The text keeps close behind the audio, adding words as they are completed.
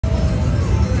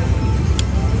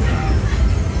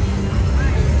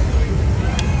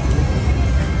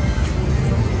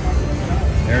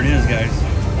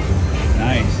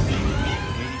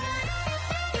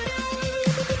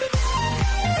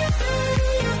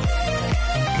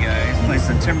Play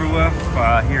some Timberwolf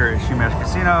here at Chumash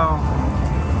Casino.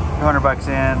 200 bucks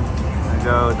in. I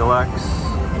go Deluxe.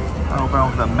 I'll open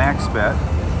up with a max bet.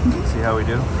 See how we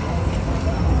do.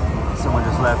 Someone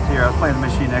just left here. I was playing the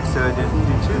machine next to it. Didn't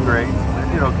do too great. It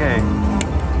did okay.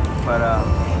 But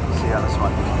let's see how this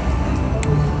one.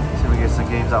 See if we get some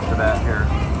games off the bat here.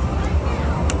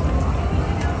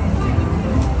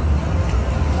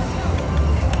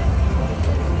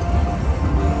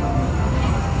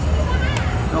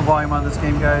 No volume on this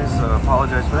game, guys, so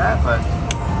apologize for that, but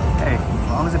hey, as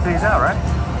long as it pays out, right?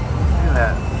 Look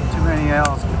at that. Too many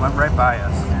L's went right by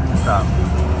us. Didn't stop.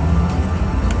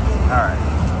 Alright.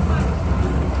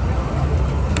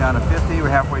 Down to 50, we're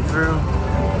halfway through.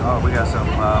 Oh, we got some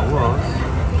Wolves.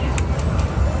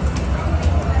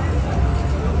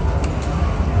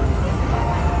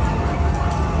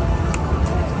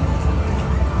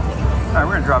 Alright,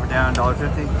 we're gonna drop it down,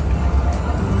 $1.50.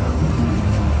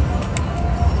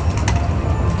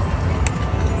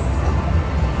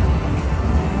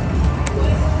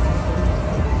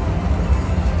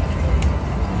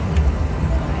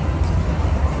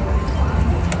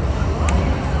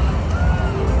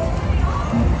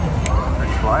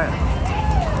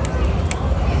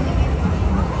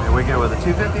 We get it with a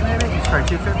 250 maybe? Let's try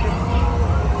 250.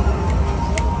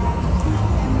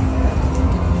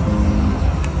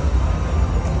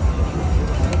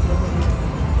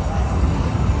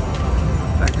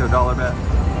 Back to $1 bet.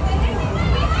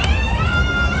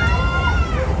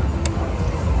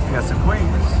 We got some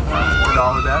queens.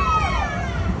 $1 bet.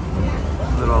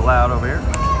 A little loud over here.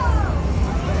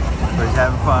 Everybody's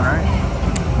having fun, right?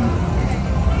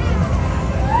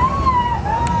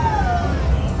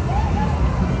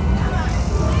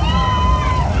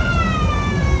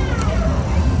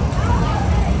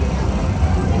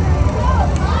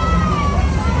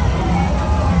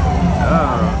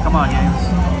 Come on, games.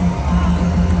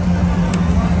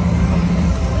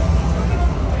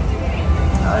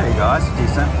 Oh, there you go. That's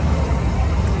decent.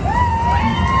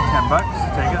 10 bucks.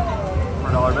 Take it for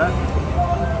 $1 bet.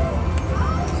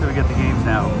 So we get the games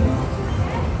now.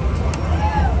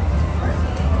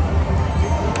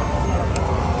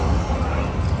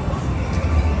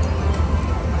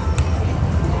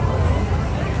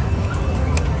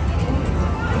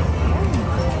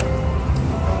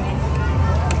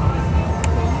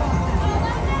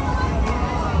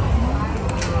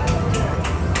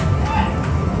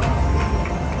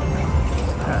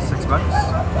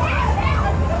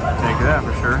 Take that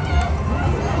for sure.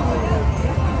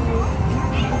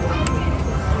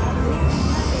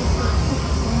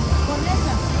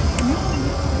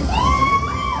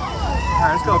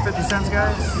 Alright, let's go 50 cents,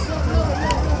 guys.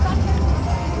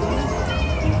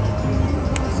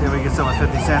 See if we get some of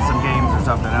 50 cents, some games or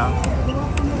something out.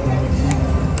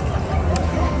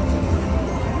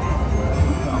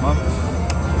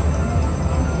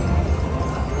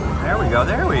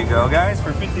 There we go, guys,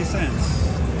 for 50 cents.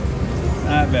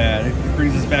 Not bad. It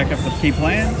brings us back up to keep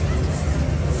playing.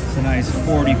 It's a nice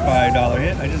 $45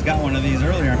 hit. I just got one of these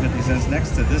earlier on 50 cents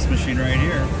next to this machine right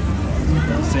here.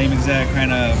 Same exact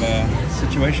kind of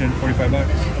situation, 45 bucks.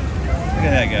 Look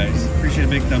at that, guys. Appreciate a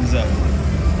big thumbs up.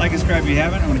 Like and subscribe if you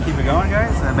haven't. I'm going to keep it going,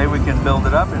 guys, and maybe we can build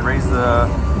it up and raise the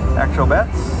actual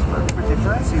bets. But 50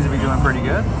 cents seems to be doing pretty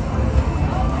good.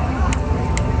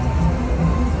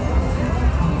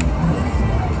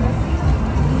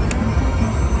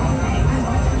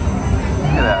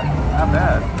 Not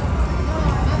bad.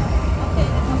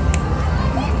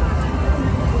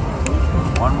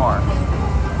 One more.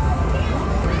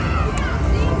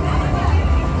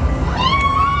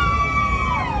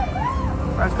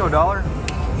 Let's go $1.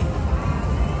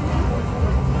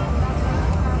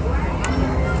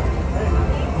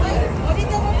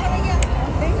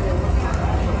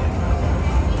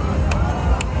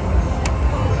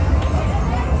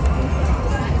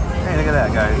 Hey, look at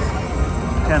that, guys.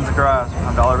 10s across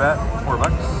on $1 bet. $4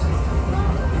 bucks.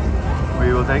 We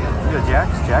will take it. We got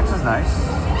Jacks. Jacks is nice.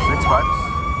 $6 bucks.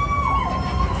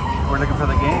 We're looking for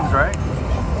the games, right?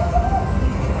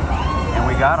 And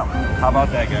we got them. How about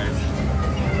that, guys?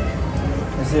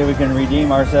 Let's see if we can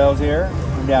redeem ourselves here.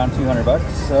 We're down 200 bucks.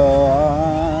 So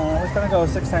we're gonna go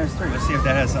 6 times 3. Let's see if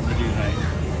that has something to do tonight.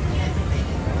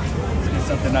 Let's get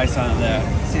something nice on that.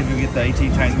 Let's see if we get the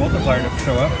 18 times multiplier to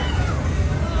show up.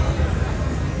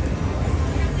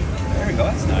 There we go,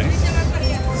 that's nice.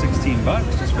 16 bucks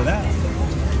just for that.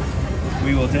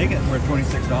 We will take it. We're at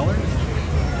 $26.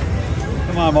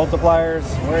 Come on, multipliers.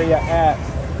 Where are you at?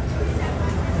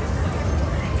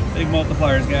 Big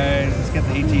multipliers, guys. Let's get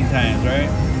the 18 times, right?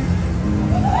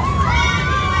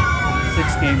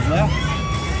 6 games left.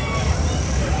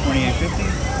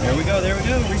 $28.50. There we go, there we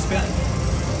go. Respin.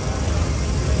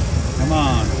 Come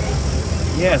on.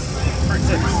 Yes. For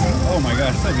 6. Oh my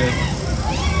gosh, so good.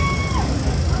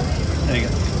 Take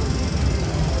it.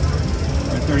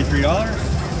 $33.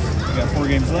 We got 4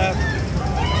 games left.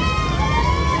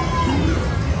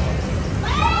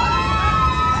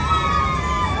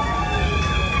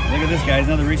 Look at this, guys.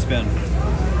 Another respin.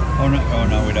 Oh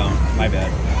no, we don't. My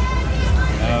bad.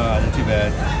 That's too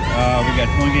bad. We got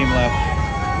 1 game left.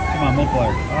 Come on,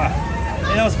 multiplier.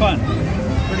 Hey, that was fun.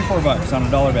 $34 on a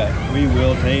 $1 bet. We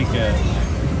will take it.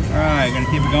 All right, gonna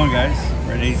keep it going, guys.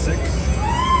 We're at 86.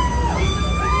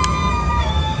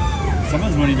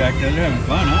 Someone's winning back there. They're having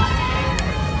fun, huh?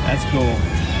 That's cool.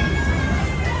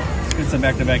 Let's get some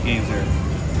back-to-back games here.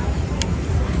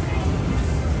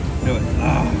 Do it.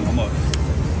 Almost.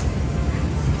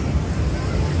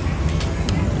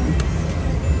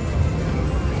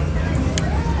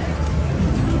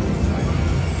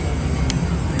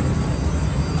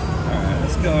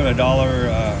 Go to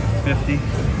 $1.50.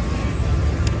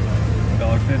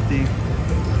 $1.50. We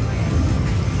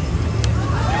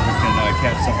can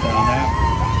catch something on that.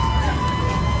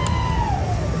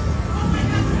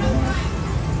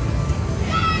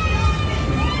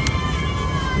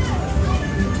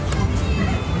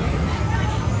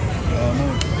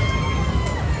 Almost.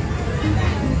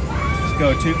 Let's go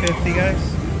 $2.50, guys.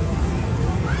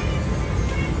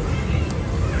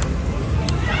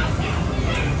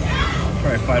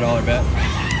 Try a $5 bet.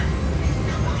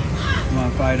 Come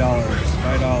on, $5. $5.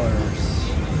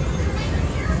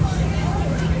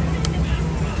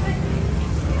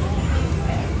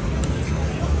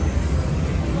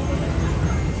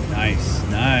 Nice,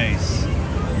 nice,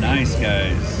 nice,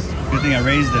 guys. Good thing I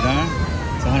raised it, huh?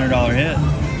 It's a $100 hit.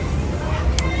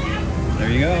 There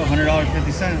you go,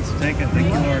 $100.50. Take it, thank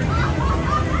you, Lord.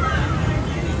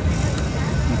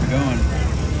 Keep it going.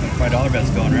 That $5 bet's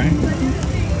going, right?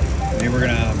 Maybe we're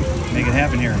gonna make it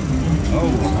happen here. Oh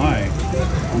my,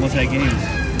 almost had games.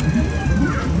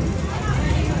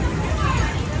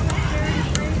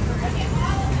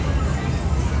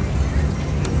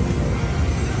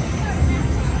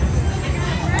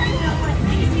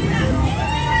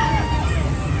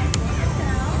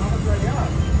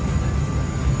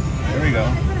 There we go.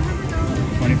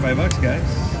 $25,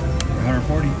 guys.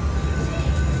 140.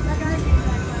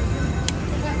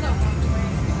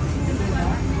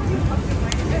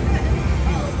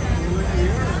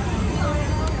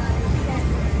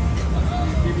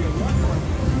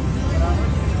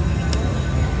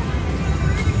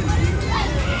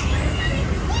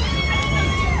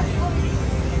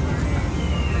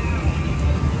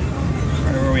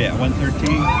 Where are we at?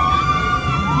 113.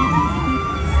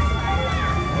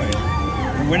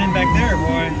 We're winning back there,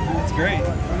 boy. That's great.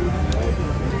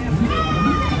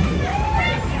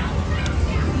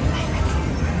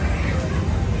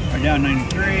 We're down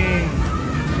 93.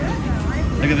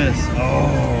 Look at this.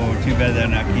 Oh, too bad that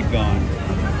not keep going.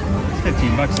 It's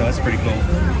 $15, so that's pretty cool.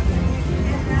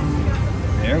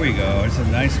 There we go. There's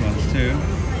some nice ones too.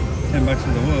 $10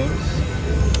 for the Wolves.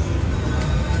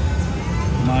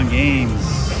 Come on, games.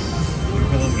 Look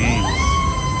for those games.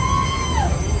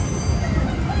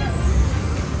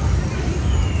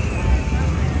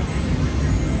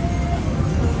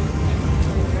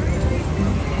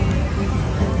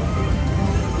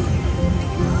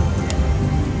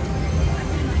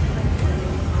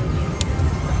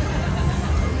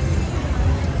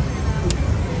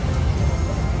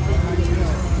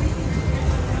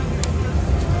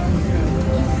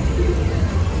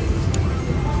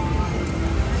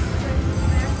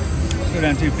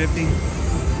 Down $2.50,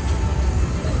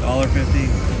 $1.50.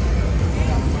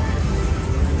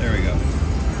 There we go.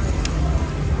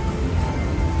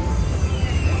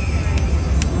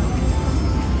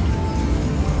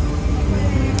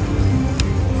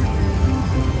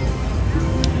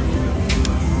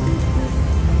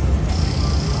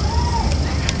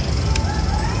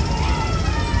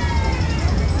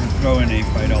 Throw in a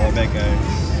 $5 bet, guys.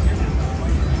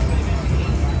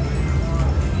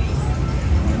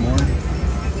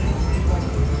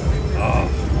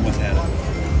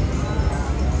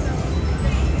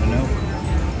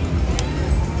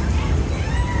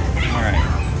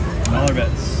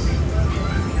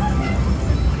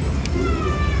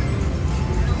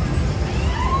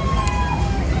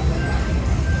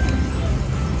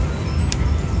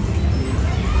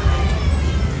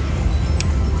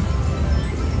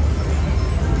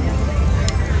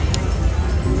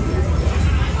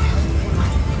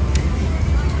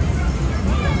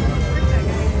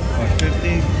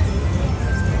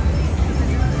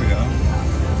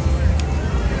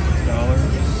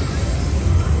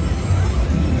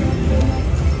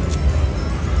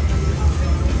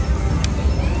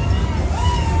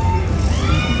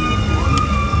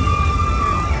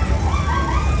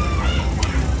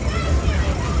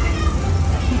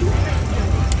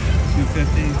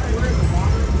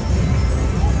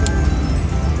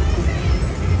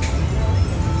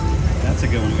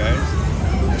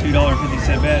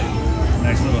 $2.50 bet.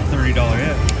 Nice little $30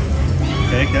 hit.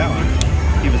 Take that one.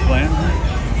 Keep us playing.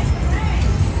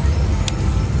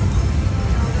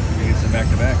 We get some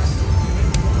back-to-backs.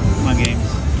 Come on, games.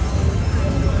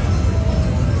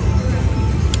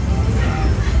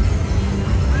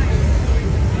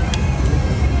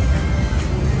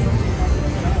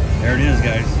 There it is,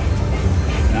 guys.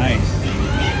 Nice.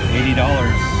 $80.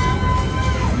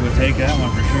 We would take that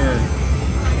one for sure.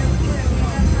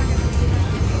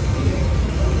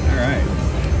 Alright.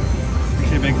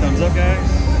 Appreciate a big thumbs up, guys.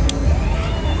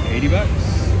 80 bucks.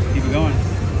 Keep it going.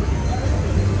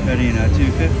 Betting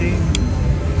 250.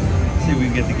 See if we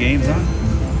can get the games on.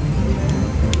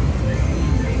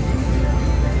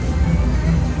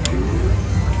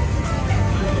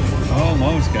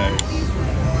 Almost, guys.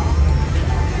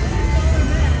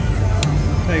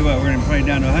 Tell you what, we're gonna play it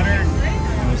down to 100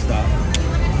 and we'll stop.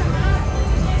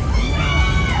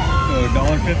 So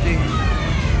 $1.50.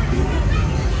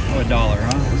 Oh, $1,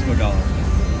 huh? Let's go $1.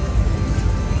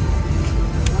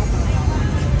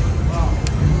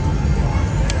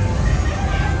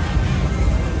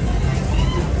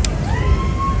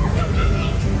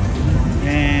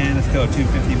 And let's go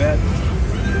 250 bet.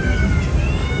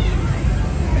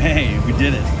 Hey, we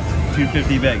did it.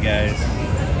 250 bet, guys.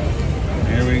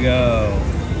 Here we go.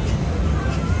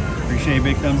 Appreciate a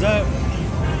big thumbs up.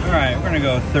 All right, we're gonna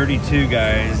go 32,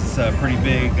 guys. It's a pretty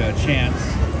big chance,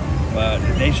 but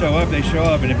if they show up,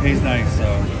 and it pays nice, so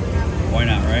why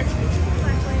not, right?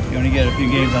 You only get a few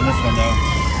games on this one, though.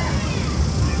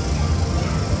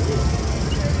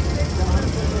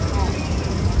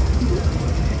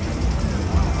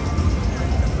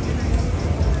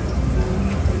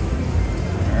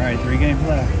 All right, 3 games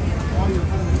left.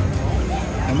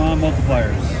 Come on,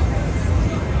 multipliers.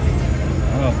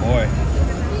 Oh boy.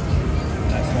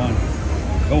 Last one.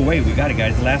 Oh wait, we got it,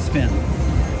 guys. Last spin.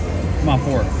 Come on,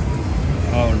 4.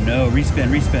 Oh no, respin,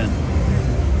 respin.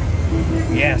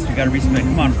 Yes, we got to respin.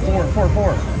 Come on, 4, 4,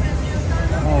 4.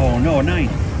 Oh no, 9.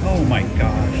 Oh my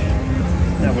gosh.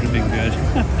 That would have been good.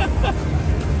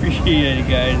 Appreciate it,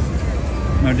 guys.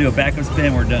 I'm going to do a backup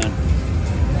spin. We're done.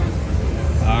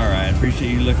 Alright,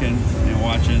 appreciate you looking and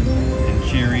watching and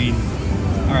cheering.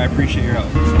 Alright, appreciate your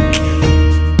help.